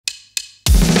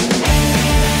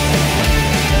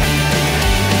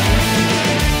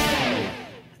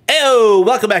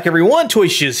Welcome back everyone, Toy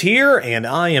Shiz here, and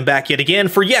I am back yet again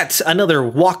for yet another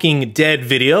Walking Dead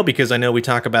video, because I know we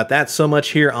talk about that so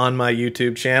much here on my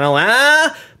YouTube channel.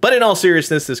 But in all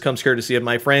seriousness, this comes courtesy of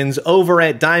my friends over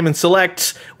at Diamond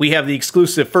Select. We have the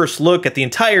exclusive first look at the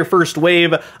entire first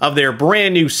wave of their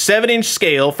brand new 7-inch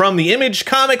scale from the Image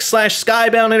Comics /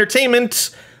 Skybound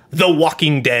Entertainment, The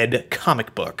Walking Dead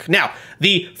comic book. Now,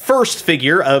 the first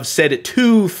figure of said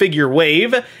 2-figure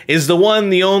wave is the one,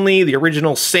 the only, the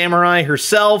original samurai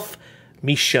herself,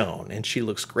 Michonne, and she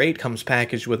looks great, comes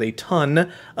packaged with a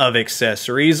ton of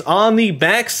accessories on the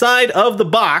backside of the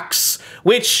box,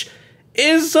 which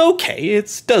is okay.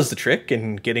 It does the trick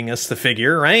in getting us the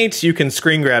figure, right? You can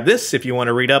screen grab this if you want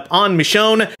to read up on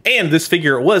Michonne, and this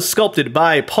figure was sculpted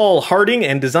by Paul Harding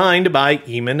and designed by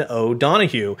Eamon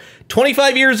O'Donoghue.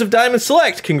 25 years of Diamond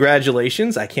Select,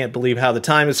 congratulations. I can't believe how the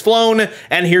time has flown,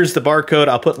 and here's the barcode.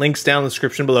 I'll put links down in the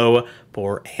description below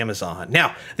for Amazon.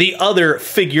 Now, the other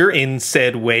figure in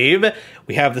said wave,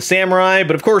 we have the samurai,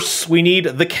 but of course we need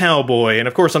the cowboy, and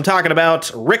of course I'm talking about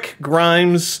Rick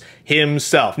Grimes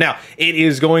himself. Now, it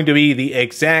is going to be the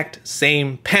exact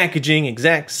same packaging,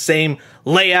 exact same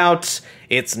layout.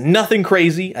 It's nothing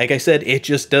crazy. Like I said, it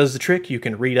just does the trick. You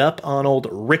can read up on old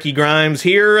Ricky Grimes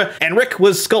here. And Rick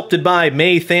was sculpted by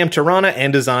May Thamtarana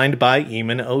and designed by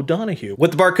Eamon O'Donoghue.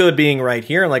 With the barcode being right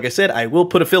here, and like I said, I will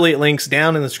put affiliate links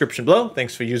down in the description below.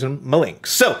 Thanks for using my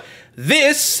links. So,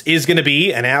 this is going to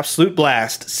be an absolute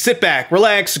blast. Sit back,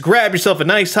 relax, grab yourself a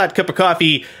nice hot cup of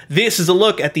coffee. This is a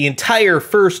look at the entire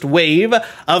first wave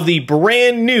of the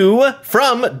brand new,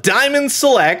 from Diamond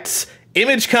Select,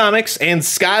 Image Comics and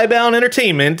Skybound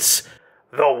Entertainment,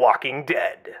 The Walking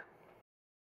Dead.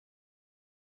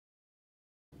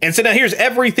 And so now here's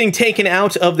everything taken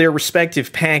out of their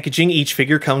respective packaging. Each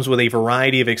figure comes with a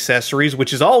variety of accessories,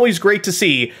 which is always great to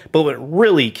see, but what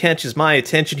really catches my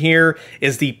attention here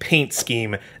is the paint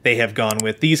scheme they have gone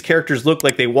with. These characters look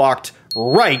like they walked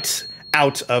right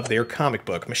out of their comic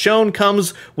book. Michonne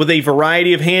comes with a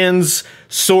variety of hands,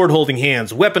 sword-holding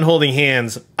hands, weapon-holding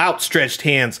hands, outstretched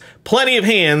hands, plenty of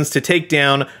hands to take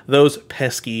down those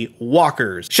pesky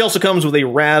walkers. She also comes with a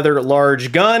rather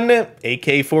large gun,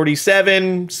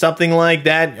 AK-47, something like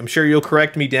that. I'm sure you'll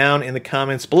correct me down in the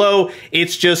comments below.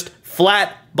 It's just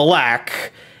flat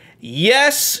black.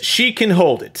 Yes, she can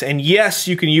hold it, and yes,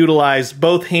 you can utilize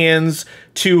both hands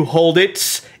to hold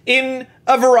it in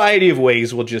a variety of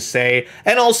ways, we'll just say.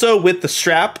 And also with the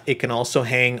strap, it can also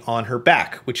hang on her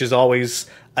back, which is always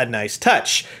a nice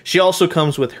touch. She also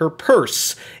comes with her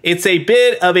purse. It's a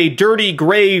bit of a dirty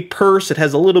gray purse. It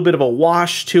has a little bit of a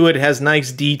wash to it. It has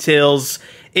nice details.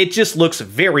 It just looks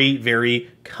very, very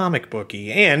comic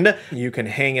booky, and you can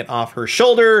hang it off her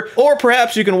shoulder, or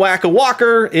perhaps you can whack a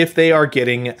walker if they are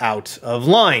getting out of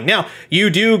line. Now, you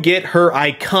do get her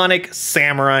iconic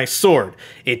samurai sword.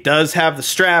 It does have the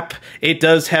strap, it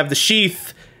does have the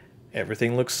sheath.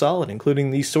 Everything looks solid,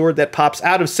 including the sword that pops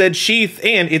out of said sheath,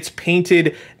 and it's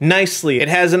painted nicely. It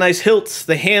has a nice hilt,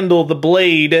 the handle, the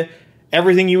blade,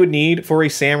 everything you would need for a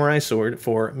samurai sword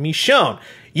for Michonne.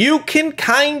 You can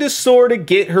kind of sort of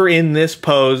get her in this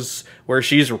pose where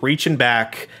she's reaching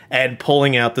back and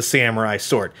pulling out the samurai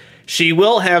sword. She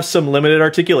will have some limited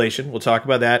articulation. We'll talk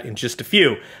about that in just a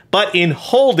few. But in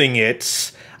holding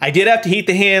it, I did have to heat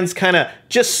the hands, kind of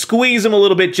just squeeze them a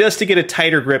little bit just to get a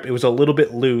tighter grip. It was a little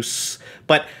bit loose.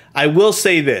 But I will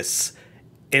say this.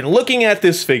 In looking at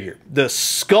this figure, the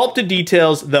sculpted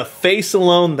details, the face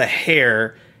alone, the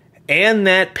hair, and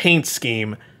that paint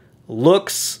scheme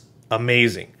looks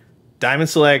amazing. Diamond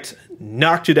Select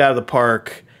knocked it out of the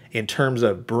park in terms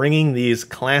of bringing these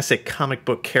classic comic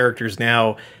book characters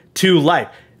now to life.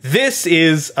 This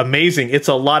is amazing. It's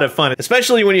a lot of fun,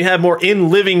 especially when you have more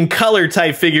in-living color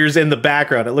type figures in the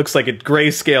background. It looks like it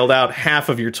grayscaled out half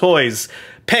of your toys.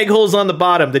 Peg holes on the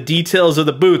bottom, the details of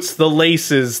the boots, the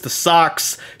laces, the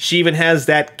socks. She even has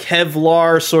that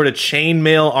Kevlar sort of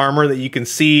chainmail armor that you can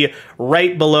see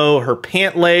right below her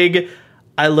pant leg.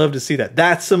 I love to see that.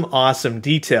 That's some awesome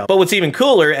detail. But what's even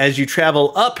cooler, as you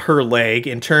travel up her leg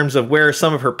in terms of where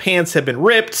some of her pants have been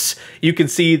ripped, you can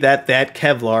see that that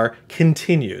Kevlar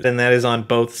continues. And that is on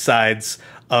both sides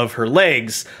of her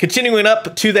legs. Continuing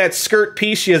up to that skirt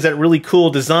piece, she has that really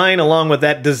cool design along with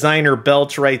that designer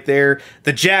belt right there.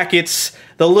 The jackets,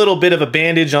 the little bit of a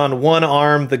bandage on one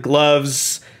arm, the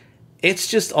gloves. It's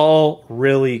just all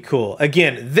really cool.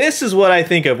 Again, this is what I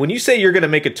think of when you say you're gonna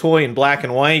make a toy in black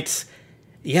and white.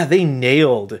 Yeah, they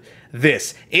nailed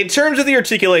this. In terms of the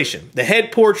articulation, the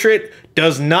head portrait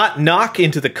does not knock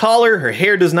into the collar. Her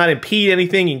hair does not impede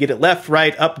anything. You can get it left,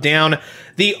 right, up, down.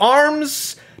 The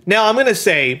arms, now I'm going to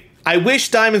say, I wish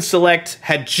Diamond Select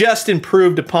had just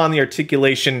improved upon the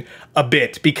articulation a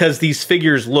bit, because these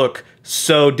figures look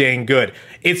so dang good.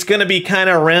 It's going to be kind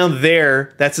of around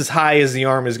there. That's as high as the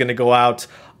arm is going to go out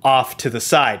off to the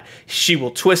side. She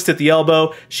will twist at the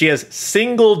elbow. She has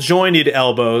single jointed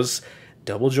elbows.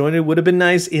 Double jointed would have been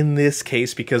nice in this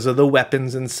case because of the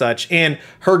weapons and such. And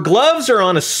her gloves are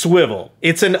on a swivel.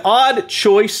 It's an odd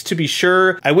choice, to be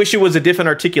sure. I wish it was a different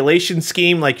articulation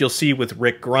scheme like you'll see with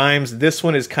Rick Grimes. This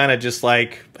one is kind of just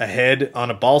like a head on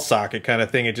a ball socket kind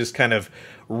of thing. It just kind of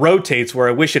rotates, where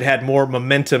I wish it had more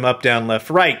momentum up, down, left,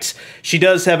 right. She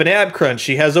does have an ab crunch.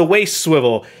 She has a waist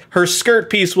swivel. Her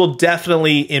skirt piece will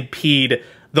definitely impede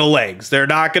the legs. They're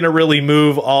not going to really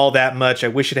move all that much. I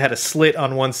wish it had a slit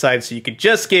on one side so you could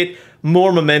just get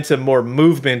more momentum, more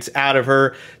movement out of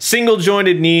her. Single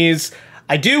jointed knees.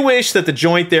 I do wish that the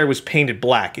joint there was painted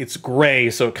black. It's gray,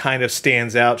 so it kind of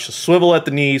stands out. She'll swivel at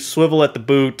the knees, swivel at the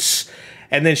boots,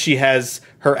 and then she has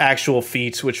her actual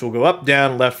feet, which will go up,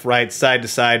 down, left, right, side to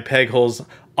side, peg holes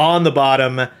on the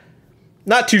bottom.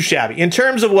 Not too shabby. In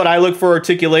terms of what I look for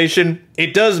articulation,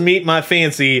 it does meet my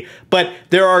fancy, but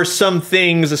there are some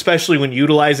things, especially when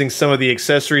utilizing some of the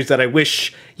accessories, that I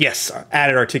wish, yes,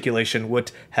 added articulation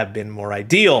would have been more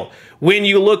ideal. When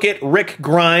you look at Rick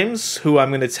Grimes, who I'm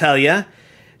going to tell you,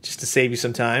 just to save you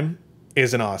some time,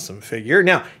 is an awesome figure.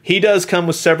 Now, he does come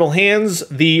with several hands.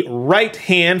 The right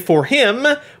hand for him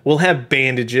will have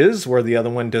bandages, where the other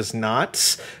one does not.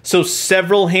 So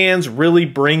several hands really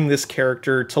bring this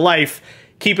character to life.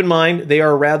 Keep in mind, they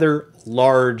are rather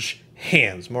large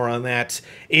hands. More on that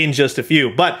in just a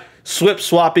few. But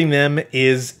swapping them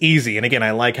is easy. And again,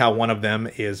 I like how one of them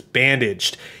is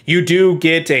bandaged. You do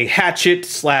get a hatchet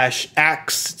slash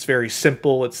axe. It's very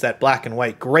simple. It's that black and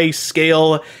white gray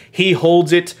scale. He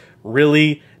holds it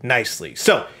really nicely.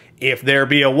 So if there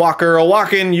be a walker a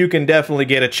walking, you can definitely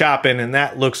get a chopping, and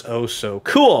that looks oh so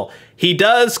cool. He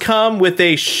does come with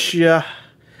a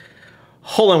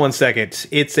hold on one second.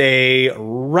 It's a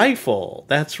rifle.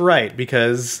 That's right,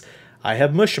 because I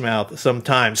have mush mouth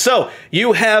sometimes. So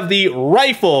you have the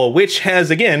rifle, which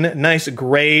has, again, nice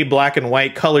gray, black and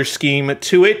white color scheme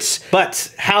to it.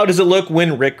 But how does it look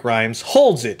when Rick Grimes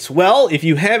holds it? Well, if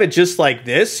you have it just like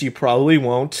this, you probably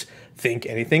won't think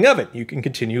anything of it. You can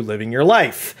continue living your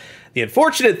life. The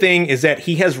unfortunate thing is that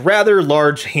he has rather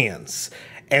large hands,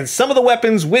 and some of the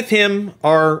weapons with him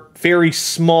are very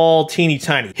small, teeny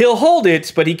tiny. He'll hold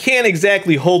it, but he can't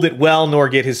exactly hold it well nor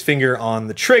get his finger on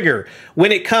the trigger.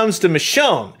 When it comes to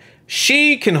Michonne,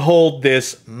 she can hold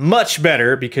this much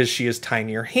better because she has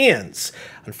tinier hands.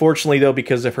 Unfortunately, though,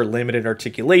 because of her limited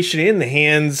articulation in the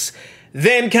hands,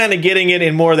 then kind of getting it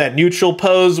in more of that neutral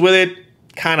pose with it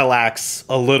kind of lacks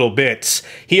a little bit.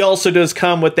 He also does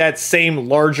come with that same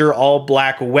larger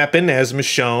all-black weapon as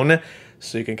Michonne,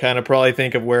 so you can kind of probably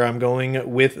think of where I'm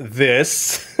going with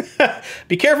this.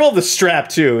 Be careful of the strap,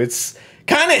 too. It's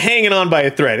kind of hanging on by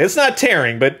a thread. It's not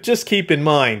tearing, but just keep in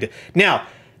mind. Now,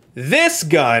 this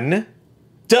gun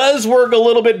does work a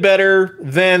little bit better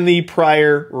than the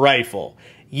prior rifle.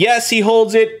 Yes, he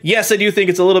holds it. Yes, I do think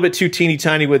it's a little bit too teeny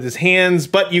tiny with his hands,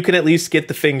 but you can at least get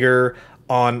the finger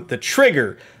on the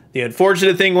trigger. The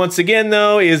unfortunate thing, once again,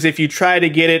 though, is if you try to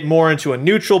get it more into a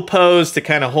neutral pose to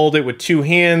kind of hold it with two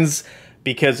hands,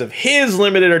 because of his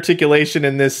limited articulation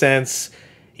in this sense,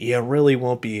 you really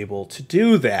won't be able to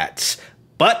do that.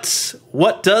 But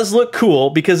what does look cool,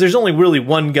 because there's only really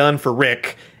one gun for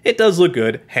Rick, it does look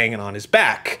good hanging on his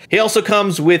back. He also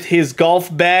comes with his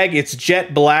golf bag. It's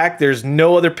jet black. There's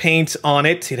no other paint on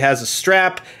it. It has a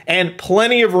strap and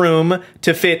plenty of room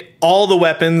to fit all the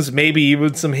weapons, maybe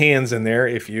even some hands in there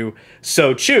if you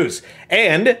so choose.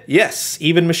 And yes,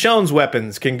 even Michonne's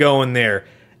weapons can go in there.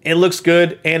 It looks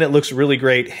good, and it looks really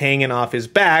great hanging off his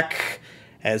back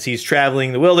as he's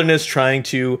traveling the wilderness trying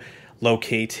to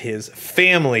locate his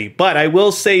family. But I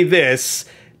will say this,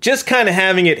 just kind of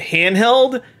having it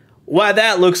handheld, why,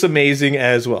 that looks amazing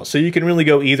as well. So you can really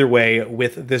go either way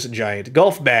with this giant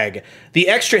golf bag. The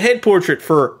extra head portrait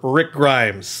for Rick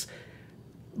Grimes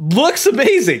looks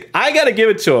amazing. I gotta give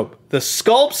it to him. The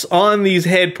sculpts on these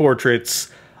head portraits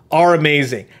are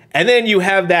amazing. And then you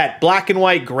have that black and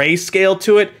white grayscale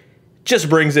to it, just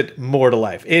brings it more to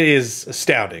life. It is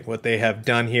astounding what they have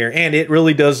done here, and it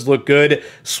really does look good.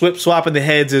 Swapping the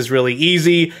heads is really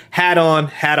easy. Hat on,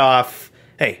 hat off.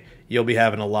 Hey, you'll be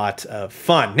having a lot of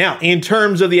fun. Now, in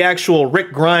terms of the actual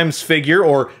Rick Grimes figure,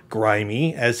 or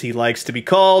Grimy, as he likes to be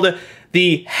called,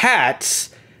 the hat,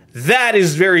 that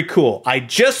is very cool. I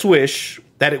just wish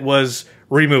that it was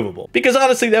removable. Because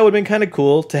honestly, that would have been kind of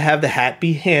cool to have the hat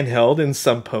be handheld in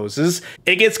some poses.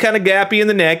 It gets kind of gappy in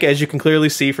the neck, as you can clearly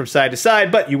see from side to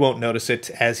side, but you won't notice it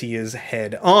as he is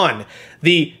head on.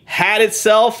 The hat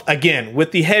itself, again,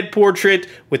 with the head portrait,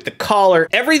 with the collar,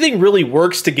 everything really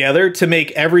works together to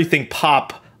make everything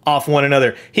pop off one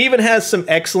another. He even has some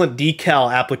excellent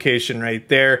decal application right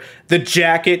there. The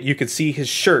jacket, you can see his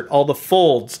shirt, all the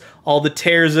folds, all the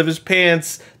tears of his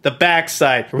pants, the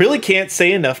backside. Really can't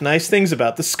say enough nice things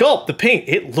about the sculpt, the paint.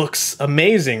 It looks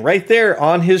amazing. Right there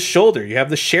on his shoulder, you have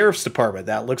the sheriff's department.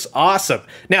 That looks awesome.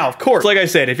 Now, of course, like I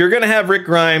said, if you're gonna have Rick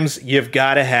Grimes, you've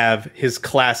gotta have his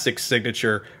classic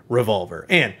signature revolver.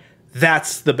 And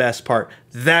that's the best part.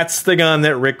 That's the gun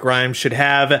that Rick Grimes should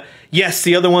have. Yes,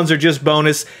 the other ones are just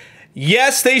bonus.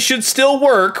 Yes, they should still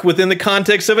work within the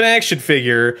context of an action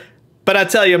figure, but I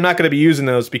tell you, I'm not going to be using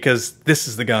those because this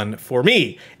is the gun for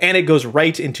me. And it goes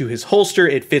right into his holster.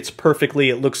 It fits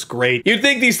perfectly. It looks great. You'd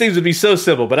think these things would be so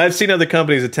simple, but I've seen other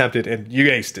companies attempt it and you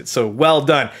aced it. So well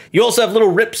done. You also have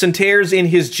little rips and tears in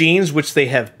his jeans, which they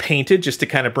have painted just to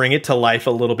kind of bring it to life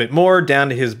a little bit more. Down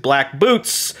to his black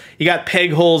boots. You got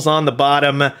peg holes on the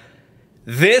bottom.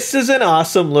 This is an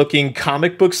awesome looking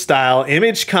comic book style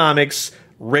Image Comics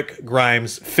Rick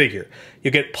Grimes figure. You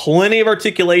get plenty of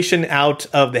articulation out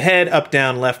of the head, up,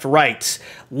 down, left, right.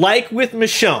 Like with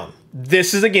Michonne,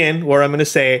 this is again where I'm going to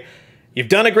say, you've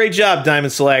done a great job,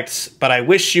 Diamond Select, but I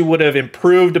wish you would have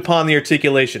improved upon the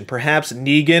articulation. Perhaps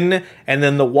Negan and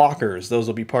then the walkers. Those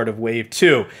will be part of Wave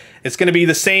 2. It's going to be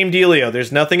the same dealio.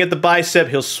 There's nothing at the bicep.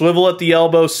 He'll swivel at the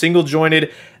elbow, single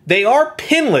jointed. They are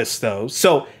pinless though,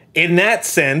 so in that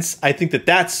sense, I think that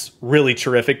that's really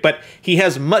terrific, but he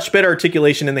has much better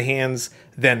articulation in the hands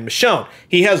than Michonne.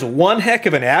 He has one heck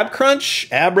of an ab crunch,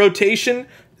 ab rotation.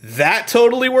 That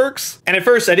totally works. And at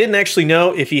first I didn't actually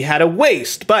know if he had a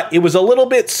waist, but it was a little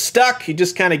bit stuck. You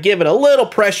just kind of give it a little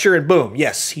pressure and boom.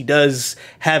 Yes, he does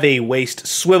have a waist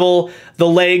swivel. The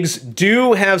legs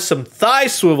do have some thigh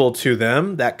swivel to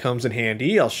them. That comes in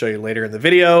handy. I'll show you later in the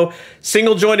video.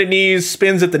 Single jointed knees,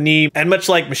 spins at the knee. And much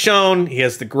like Michonne, he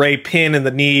has the gray pin in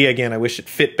the knee. Again, I wish it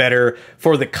fit better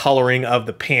for the coloring of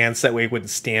the pants. That way it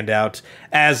wouldn't stand out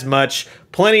as much.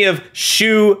 Plenty of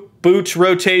shoe boot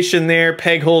rotation there,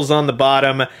 peg holes on the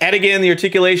bottom. And again, the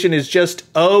articulation is just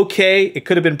okay. It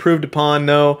could have been improved upon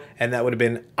though, and that would have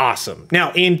been awesome.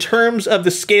 Now, in terms of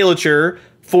the scalature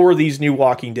for these new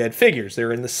Walking Dead figures,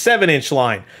 they're in the 7-inch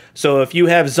line. So if you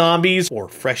have zombies or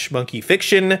fresh monkey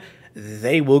fiction,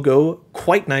 they will go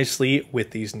quite nicely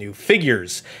with these new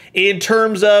figures. In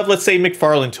terms of, let's say,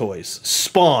 McFarlane Toys,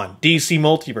 Spawn, DC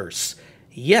Multiverse,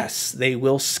 yes, they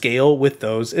will scale with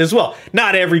those as well.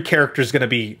 Not every character is going to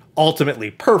be ultimately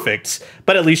perfect,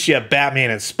 but at least you have Batman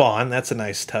and Spawn. That's a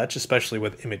nice touch, especially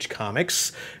with Image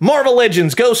Comics. Marvel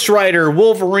Legends, Ghost Rider,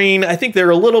 Wolverine, I think they're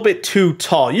a little bit too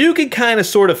tall. You can kind of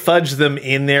sort of fudge them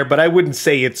in there, but I wouldn't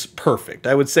say it's perfect.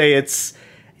 I would say it's,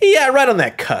 yeah, right on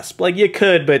that cusp. Like, you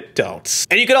could, but don't.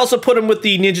 And you could also put them with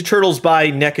the Ninja Turtles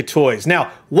by NECA Toys. Now,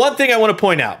 one thing I want to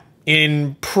point out,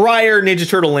 in prior Ninja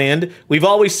Turtle land, we've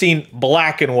always seen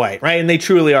black and white, right? And they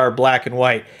truly are black and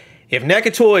white. If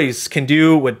NECA Toys can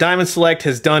do what Diamond Select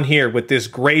has done here with this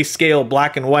grayscale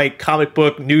black and white comic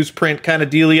book newsprint kind of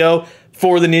dealio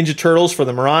for the Ninja Turtles, for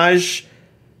the Mirage,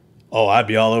 oh, I'd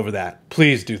be all over that.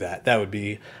 Please do that. That would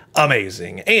be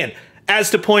amazing. And as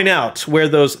to point out where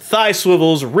those thigh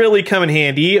swivels really come in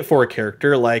handy for a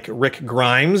character like Rick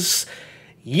Grimes,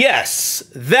 yes,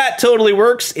 that totally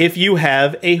works if you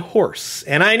have a horse.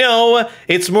 And I know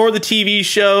it's more the TV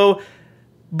show,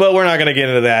 but we're not going to get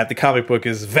into that. The comic book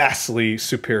is vastly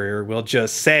superior, we'll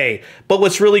just say. But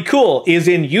what's really cool is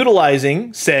in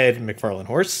utilizing said McFarlane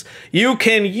horse, you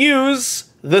can use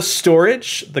the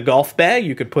storage, the golf bag.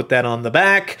 You can put that on the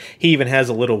back. He even has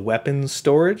a little weapons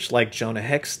storage like Jonah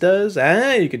Hex does.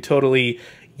 You could totally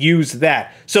use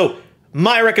that. So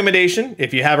my recommendation,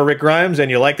 if you have a Rick Grimes and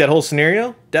you like that whole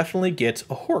scenario, definitely get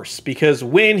a horse. Because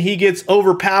when he gets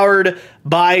overpowered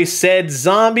by said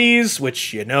zombies,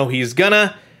 which you know he's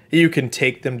gonna, you can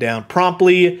take them down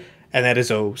promptly, and that is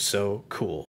oh so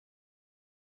cool.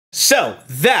 So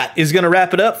that is going to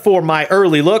wrap it up for my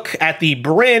early look at the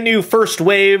brand new first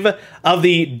wave of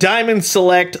the Diamond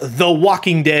Select The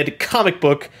Walking Dead comic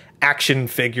book action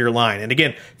figure line. And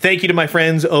again, thank you to my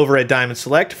friends over at Diamond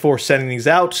Select for sending these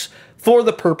out for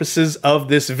the purposes of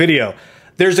this video.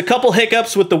 There's a couple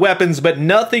hiccups with the weapons, but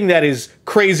nothing that is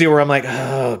crazy where I'm like,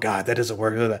 oh god, that doesn't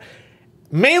work.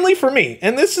 Mainly for me,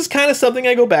 and this is kind of something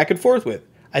I go back and forth with.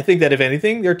 I think that if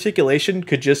anything, the articulation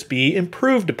could just be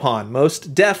improved upon,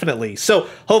 most definitely. So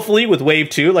hopefully with Wave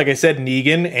 2, like I said,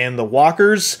 Negan and the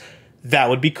Walkers, that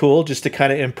would be cool, just to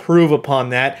kind of improve upon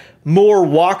that. More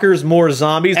walkers, more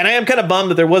zombies. And I am kind of bummed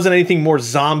that there wasn't anything more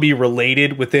zombie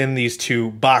related within these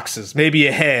 2 boxes. Maybe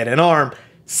a head, an arm,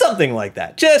 something like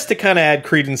that. Just to kind of add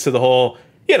credence to the whole,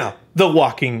 you know, The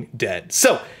Walking Dead.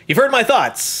 So, you've heard my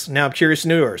thoughts. Now I'm curious to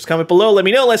know yours. Comment below, let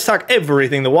me know. Let's talk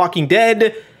everything The Walking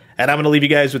Dead. And I'm going to leave you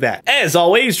guys with that. As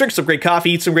always, drink some great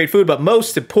coffee, eat some great food, but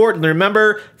most importantly,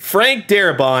 remember, Frank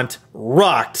Darabont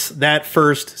rocked that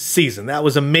first season. That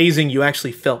was amazing. You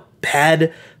actually felt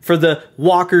bad for the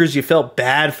walkers. You felt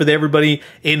bad for everybody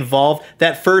involved.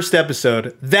 That first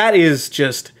episode, that is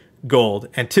just gold.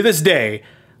 And to this day,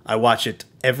 I watch it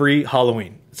every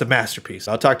Halloween. It's a masterpiece.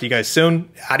 I'll talk to you guys soon.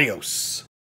 Adios.